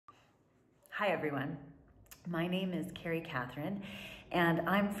Hi everyone, my name is Carrie and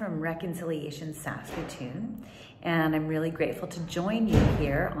I'm from Reconciliation Saskatoon, and I'm really grateful to join you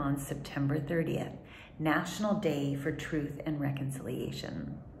here on September 30th, National Day for Truth and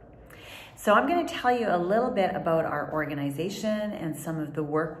Reconciliation. So I'm going to tell you a little bit about our organization and some of the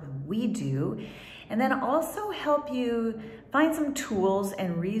work we do, and then also help you find some tools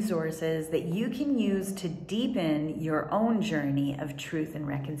and resources that you can use to deepen your own journey of truth and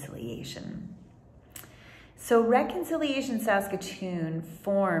reconciliation. So Reconciliation Saskatoon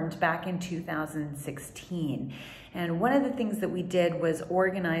formed back in 2016, and one of the things that we did was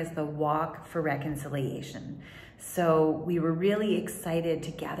organize the Walk for Reconciliation. So we were really excited to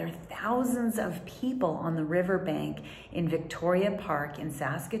gather thousands of people on the riverbank in Victoria Park in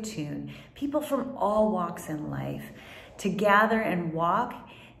Saskatoon, people from all walks in life, to gather and walk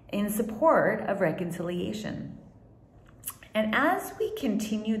in support of reconciliation. And as we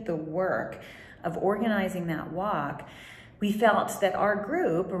continued the work of organizing that walk, we felt that our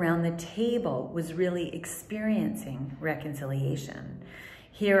group around the table was really experiencing reconciliation.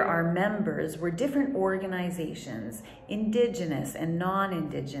 Here, our members were different organizations, Indigenous and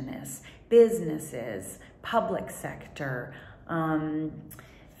non-Indigenous, businesses, public sector,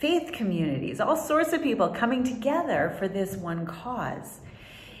 faith communities, all sorts of people coming together for this one cause.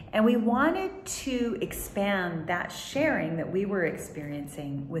 And we wanted to expand that sharing that we were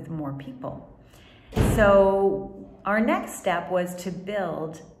experiencing with more people. So our next step was to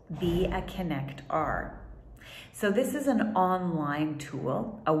be a ConnectR. So this is an online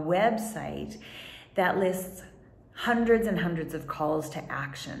tool, a website that lists hundreds and hundreds of calls to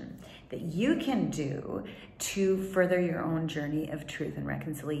action that you can do to further your own journey of truth and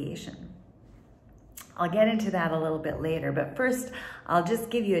reconciliation. I'll get into that a little bit later, but first I'll just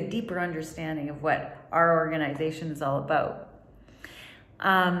give you a deeper understanding of what our organization is all about.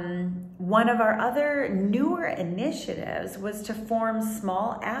 One of our other newer initiatives was to form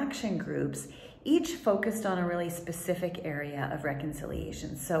small action groups, each focused on a really specific area of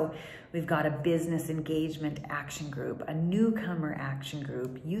reconciliation. So we've got a business engagement action group, a newcomer action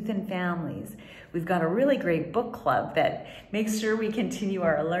group, youth and families. We've got a really great book club that makes sure we continue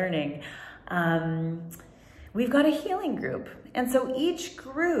our learning. We've got a healing group. And so each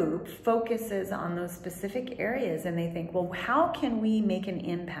group focuses on those specific areas, and they think, well, how can we make an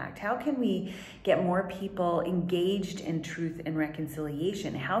impact? How can we get more people engaged in truth and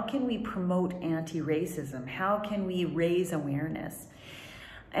reconciliation? How can we promote anti-racism? How can we raise awareness?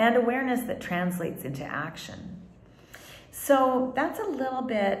 And awareness that translates into action. So that's a little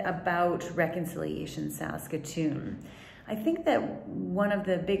bit about Reconciliation Saskatoon. I think that one of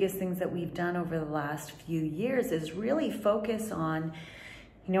the biggest things that we've done over the last few years is really focus on,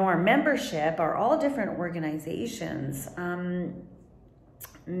 our membership are all different organizations, from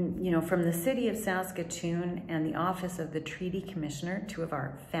the City of Saskatoon and the Office of the Treaty Commissioner, two of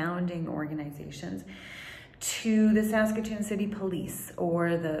our founding organizations, to the Saskatoon City Police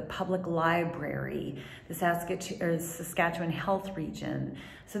or the Public Library, the Saskatchewan Health Region.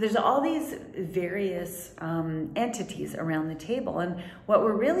 So there's all these various entities around the table. And what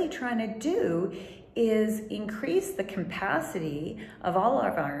we're really trying to do is increase the capacity of all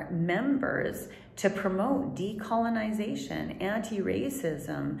of our members to promote decolonization,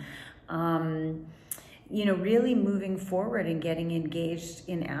 anti-racism, really moving forward and getting engaged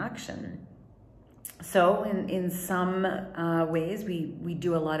in action. So in some ways, we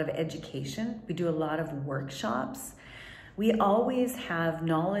do a lot of education. We do a lot of workshops. We always have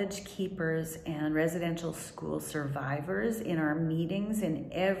knowledge keepers and residential school survivors in our meetings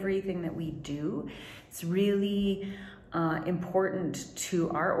and everything that we do. It's really important to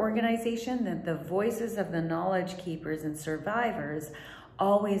our organization that the voices of the knowledge keepers and survivors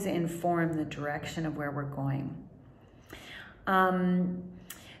always inform the direction of where we're going.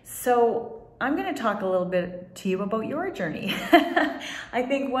 So I'm going to talk a little bit to you about your journey. I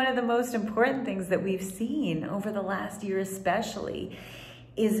think one of the most important things that we've seen over the last year especially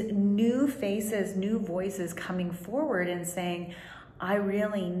is new faces, new voices coming forward and saying, I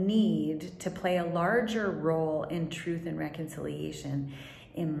really need to play a larger role in truth and reconciliation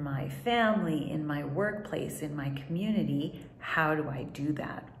in my family, in my workplace, in my community. How do I do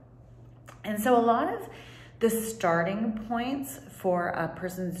that? And so a lot of the starting points for a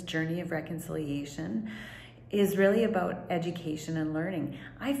person's journey of reconciliation is really about education and learning.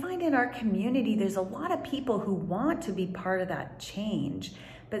 I find in our community, there's a lot of people who want to be part of that change,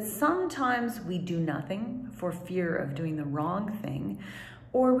 but sometimes we do nothing for fear of doing the wrong thing,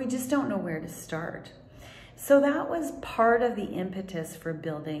 or we just don't know where to start. So that was part of the impetus for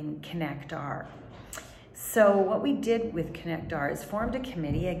building ConnectR. So what we did with ConnectR is formed a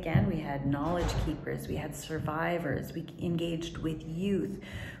committee. Again, we had knowledge keepers, we had survivors, we engaged with youth.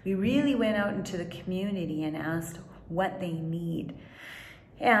 We really went out into the community and asked what they need.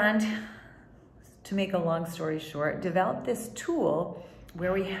 And to make a long story short, developed this tool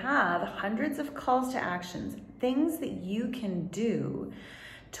where we have hundreds of calls to actions, things that you can do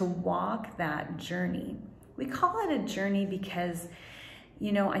to walk that journey. We call it a journey because,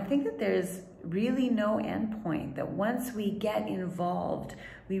 you know, I think that there's really no end point, that once we get involved,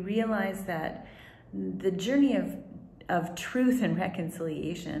 we realize that the journey of truth and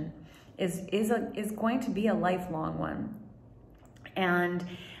reconciliation is going to be a lifelong one. And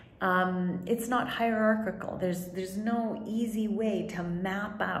it's not hierarchical. There's no easy way to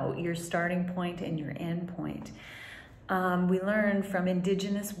map out your starting point and your end point. We learn from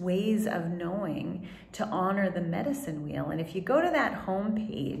Indigenous ways of knowing to honor the medicine wheel. And if you go to that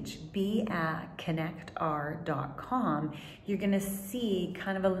homepage, be@connectr.com, you're going to see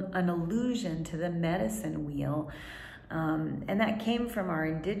kind of an allusion to the medicine wheel. And that came from our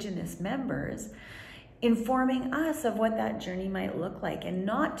Indigenous members, informing us of what that journey might look like, and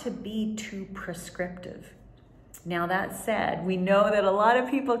not to be too prescriptive. Now, that said, we know that a lot of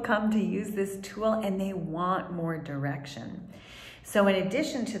people come to use this tool and they want more direction. So in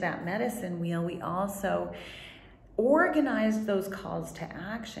addition to that medicine wheel, we also organized those calls to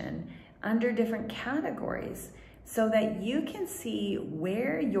action under different categories so that you can see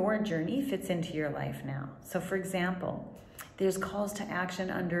where your journey fits into your life now. So for example, there's calls to action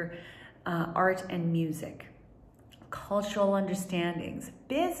under art and music, cultural understandings,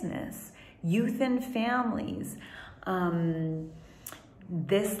 business, youth and families,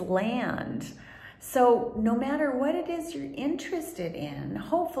 this land. So no matter what it is you're interested in,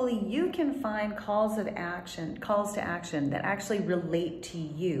 hopefully you can find calls to action that actually relate to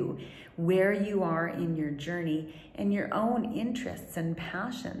you, where you are in your journey and your own interests and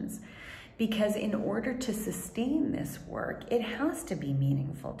passions. Because in order to sustain this work, it has to be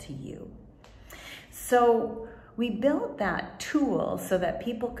meaningful to you. So we built that tool so that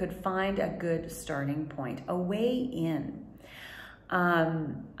people could find a good starting point, a way in.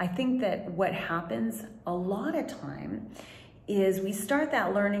 I think that what happens a lot of time is we start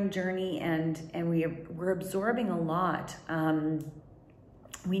that learning journey and we're absorbing a lot.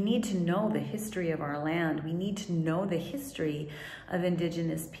 We need to know the history of our land. We need to know the history of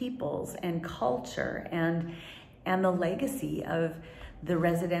Indigenous peoples and culture and the legacy of the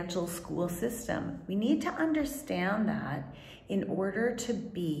residential school system. We need to understand that in order to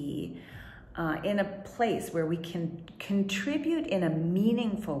be in a place where we can contribute in a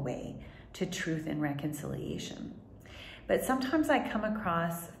meaningful way to truth and reconciliation. But sometimes I come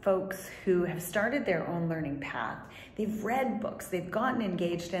across folks who have started their own learning path. They've read books, they've gotten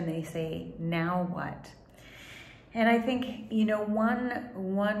engaged, and they say, now what? And I think, you know,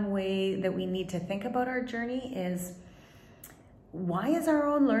 one way that we need to think about our journey is, why is our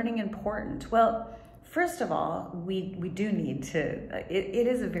own learning important? Well, first of all, we do need to, it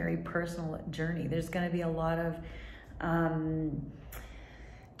is a very personal journey. There's going to be a lot of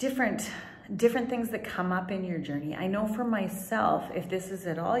different things that come up in your journey. I know for myself, if this is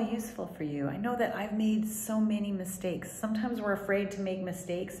at all useful for you, I know that I've made so many mistakes. Sometimes we're afraid to make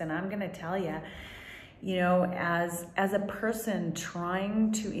mistakes, and I'm going to tell you, you know, as a person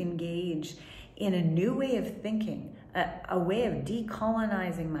trying to engage in a new way of thinking, a way of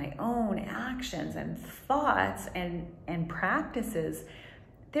decolonizing my own actions and thoughts and practices,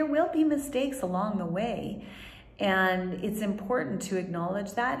 there will be mistakes along the way. And it's important to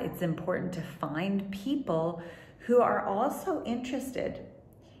acknowledge that. It's important to find people who are also interested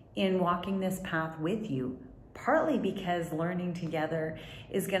in walking this path with you, partly because learning together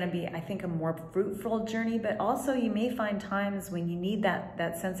is going to be, I think, a more fruitful journey, but also you may find times when you need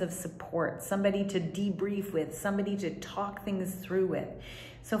that sense of support, somebody to debrief with, somebody to talk things through with.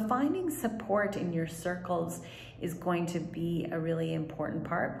 So finding support in your circles is going to be a really important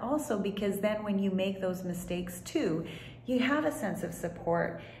part, also because then when you make those mistakes too, you have a sense of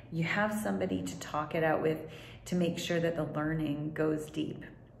support, you have somebody to talk it out with to make sure that the learning goes deep.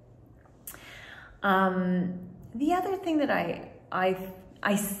 The other thing that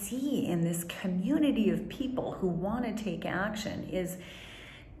I see in this community of people who want to take action is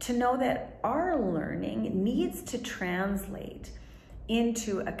to know that our learning needs to translate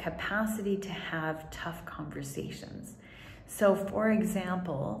into a capacity to have tough conversations. So for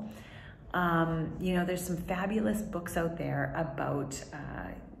example, you know, there's some fabulous books out there about,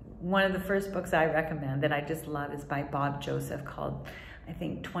 one of the first books I recommend that I just love is by Bob Joseph, called, I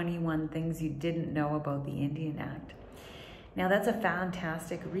think, 21 Things You Didn't Know About the Indian Act. Now that's a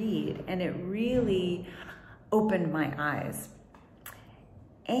fantastic read, and it really opened my eyes.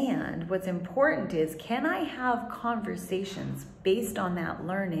 And what's important is, can I have conversations based on that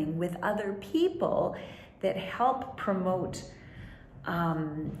learning with other people that help promote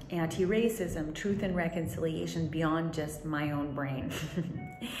anti-racism, truth and reconciliation beyond just my own brain?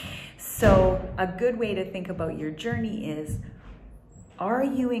 So a good way to think about your journey is, are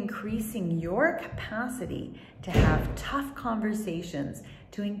you increasing your capacity to have tough conversations,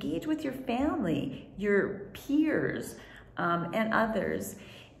 to engage with your family, your peers, and others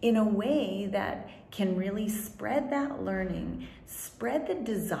in a way that can really spread that learning, spread the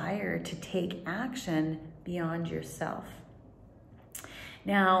desire to take action beyond yourself?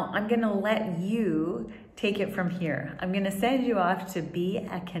 Now, I'm going to let you take it from here. I'm going to send you off to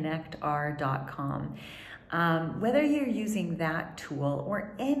be@ConnectR.com. Whether you're using that tool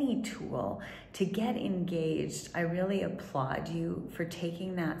or any tool to get engaged, I really applaud you for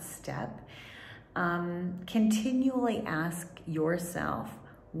taking that step. Continually ask yourself,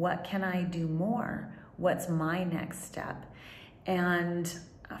 what can I do more? What's my next step? And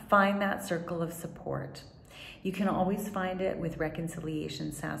find that circle of support. You can always find it with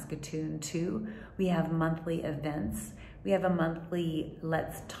Reconciliation Saskatoon too. We have monthly events. We have a monthly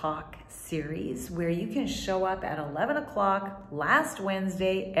Let's Talk series where you can show up at 11 o'clock last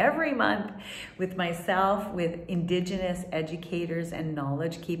Wednesday every month with myself, with Indigenous educators and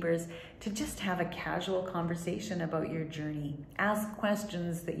knowledge keepers, to just have a casual conversation about your journey. Ask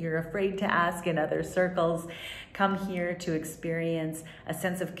questions that you're afraid to ask in other circles. Come here to experience a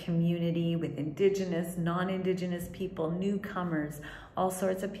sense of community with Indigenous, non-Indigenous people, newcomers. All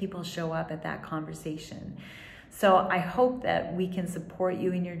sorts of people show up at that conversation. So I hope that we can support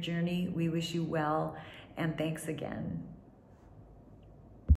you in your journey. We wish you well, and thanks again.